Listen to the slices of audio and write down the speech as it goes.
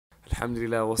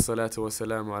Alhamdulillah wa salatu wa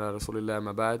salamu ala rasulillah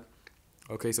ma ba'd.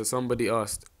 Okay, so somebody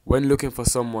asked, when looking for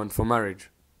someone for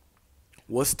marriage,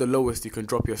 what's the lowest you can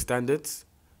drop your standards?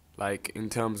 Like in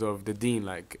terms of the deen,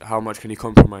 like how much can you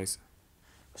compromise?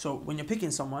 So when you're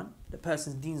picking someone, the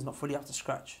person's deen is not fully up to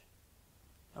scratch.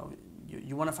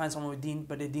 You want to find someone with deen,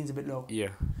 but their deen's a bit low. Yeah.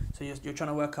 So you're trying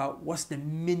to work out what's the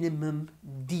minimum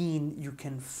deen you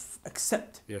can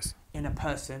accept Yes. in a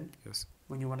person Yes.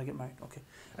 when you want to get married. Okay.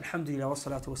 Alhamdulillah wa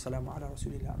salatu wa salamu ala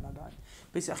rasulillah amma ba'd.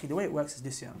 Basically, the way it works is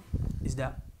this, is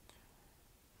that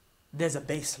there's a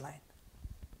baseline.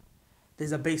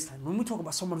 There's a baseline. When we talk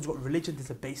about someone who's got religion, there's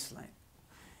a baseline.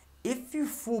 If you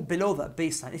fall below that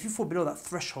baseline, if you fall below that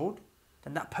threshold,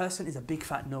 then that person is a big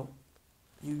fat no.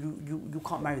 You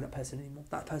can't marry that person anymore.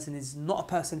 That person is not a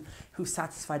person who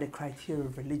satisfied the criteria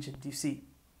of religion. Do you see?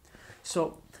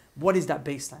 So what is that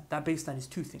baseline? That baseline is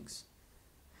two things.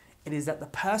 It is that the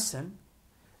person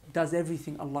does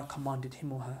everything Allah commanded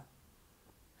him or her.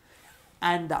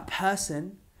 And that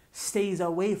person stays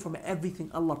away from everything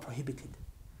Allah prohibited.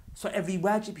 So every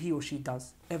wajib he or she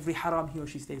does, every haram he or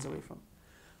she stays away from.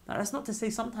 Now that's not to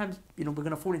say sometimes, we're going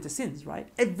to fall into sins, right?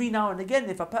 Every now and again,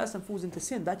 if a person falls into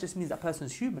sin, that just means that person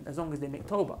is human, as long as they make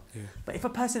tawbah. Yeah. But if a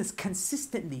person is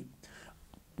consistently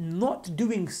not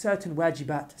doing certain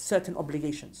wajibat, certain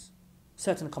obligations,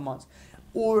 certain commands,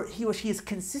 or he or she is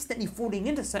consistently falling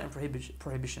into certain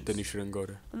prohibitions, Then you shouldn't go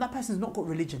there. and that person's not got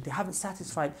religion. They haven't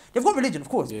satisfied. They've got religion, of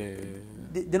course. Yeah.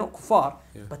 They're not kuffar,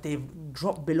 Yeah. but they've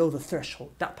dropped below the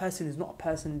threshold. That person is not a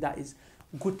person that is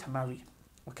good to marry.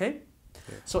 Okay?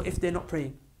 Yeah. So if they're not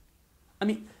praying,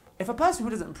 if a person who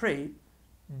doesn't pray,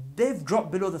 they've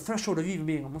dropped below the threshold of even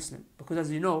being a Muslim. Because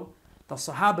as you know, the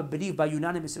Sahaba believe by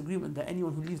unanimous agreement that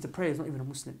anyone who leaves the prayer is not even a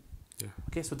Muslim. Yeah.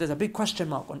 Okay, so there's a big question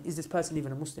mark on, is this person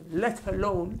even a Muslim? Let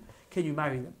alone can you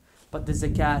marry them. But the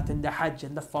zakat and the hajj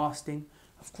and the fasting,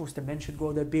 of course the men should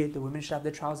grow their beard, the women should have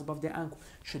their trousers above their ankle,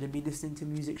 shouldn't be listening to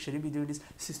music, shouldn't be doing this,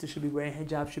 sisters should be wearing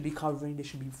hijab, should be covering, they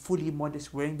should be fully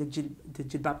modest, wearing the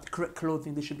jilbab, the correct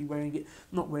clothing, they should be wearing it,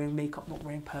 not wearing makeup, not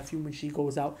wearing perfume when she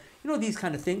goes out. These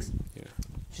kind of things. Yeah.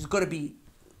 She's got to be,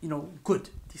 good.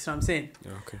 Do you see what I'm saying?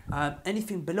 Yeah. Okay.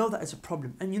 Anything below that is a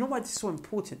problem. And you know why this is so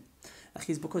important?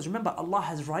 Is because remember, Allah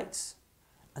has rights,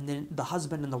 and then the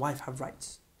husband and the wife have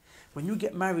rights. When you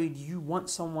get married, you want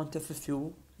someone to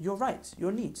fulfill your rights,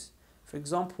 your needs. For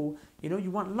example, you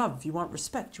want love, you want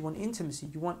respect, you want intimacy,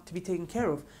 you want to be taken care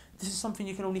of. This is something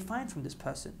you can only find from this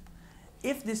person.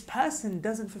 If this person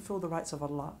doesn't fulfill the rights of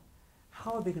Allah,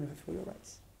 how are they going to fulfill your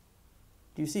rights?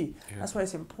 Do you see? Yeah. That's why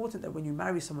it's important that when you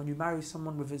marry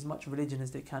someone with as much religion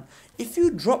as they can. If you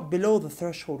drop below the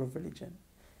threshold of religion,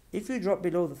 you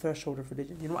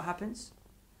know what happens?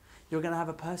 You're going to have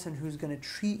a person who's going to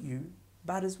treat you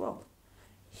bad as well.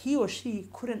 He or she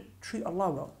couldn't treat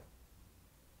Allah well.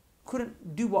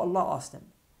 Couldn't do what Allah asked them.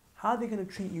 How are they going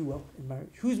to treat you well in marriage?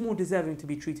 Who's more deserving to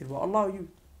be treated well, Allah or you?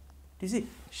 Do you see?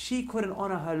 She couldn't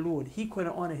honor her Lord. He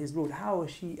couldn't honor his Lord. How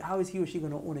is he or she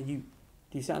going to honor you?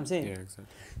 Do you see what I'm saying? Yeah, exactly.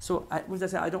 So,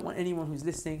 I don't want anyone who's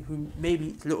listening who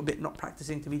maybe a little bit not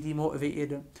practicing to be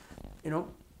demotivated,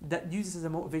 that uses as a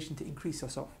motivation to increase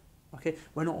yourself. Okay,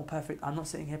 we're not all perfect. I'm not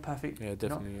sitting here perfect. Yeah,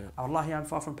 definitely. Yeah. Wallahi, I'm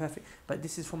far from perfect. But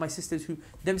this is for my sisters who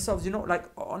themselves,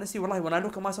 honestly, wallahi, when I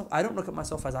look at myself, I don't look at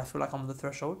myself as I feel like I'm on the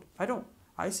threshold. I don't.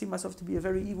 I see myself to be a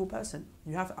very evil person.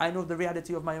 I know the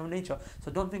reality of my own nature.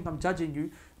 So don't think I'm judging you,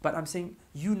 but I'm saying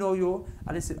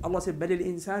Allah said, بَلِ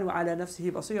الْإِنسَانُ عَلَى نَفْسِهِ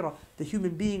بَصِيرًا. The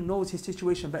human being knows his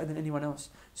situation better than anyone else.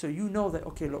 So you know that,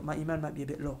 okay, look, my iman might be a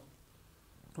bit low.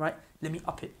 Right? Let me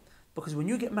up it. Because when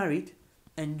you get married,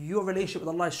 and your relationship with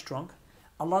Allah is strong,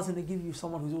 Allah's going to give you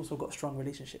someone who's also got a strong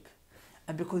relationship.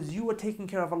 And because you are taking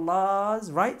care of Allah's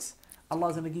rights,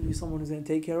 Allah's going to give you someone who's going to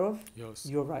take care of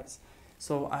your rights.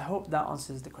 So I hope that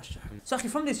answers the question. So actually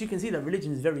from this you can see that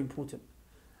religion is very important.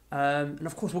 And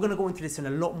of course we're going to go into this in a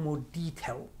lot more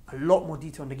detail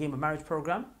in the Game of Marriage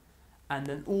program. And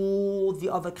then all the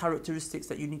other characteristics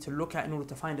that you need to look at in order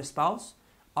to find a spouse,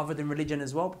 other than religion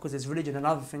as well, because there's religion and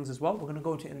other things as well. We're going to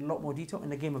go into it in a lot more detail in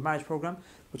the Game of Marriage program,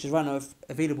 which is right now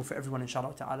available for everyone,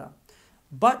 inshallah ta'ala.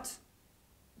 But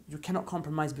you cannot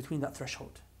compromise between that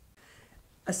threshold.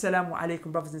 Assalamu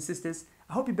alaikum, brothers and sisters.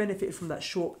 I hope you benefited from that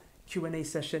short Q&A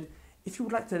session. If you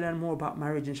would like to learn more about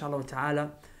marriage, inshallah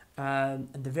ta'ala, and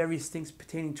the various things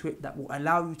pertaining to it that will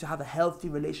allow you to have a healthy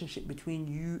relationship between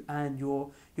you and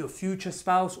your future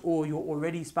spouse or your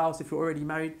already spouse, if you're already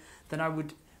married, then I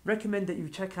would recommend that you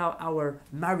check out our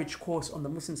marriage course on the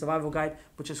Muslim Survival Guide,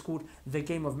 which is called The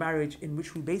Game of Marriage, in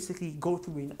which we basically go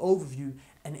through an overview,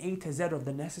 an A to Z of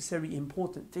the necessary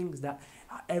important things that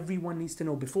everyone needs to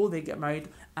know before they get married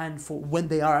and for when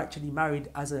they are actually married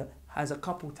as a as a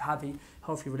couple to have a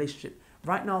healthy relationship.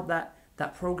 Right now,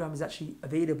 that program is actually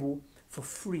available for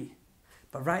free.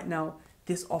 But right now,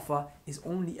 this offer is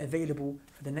only available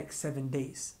for the next 7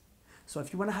 days. So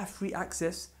if you want to have free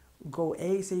access, go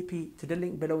ASAP to the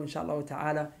link below, inshallah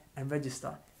ta'ala, and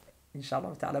register.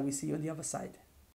 Inshallah ta'ala, we see you on the other side.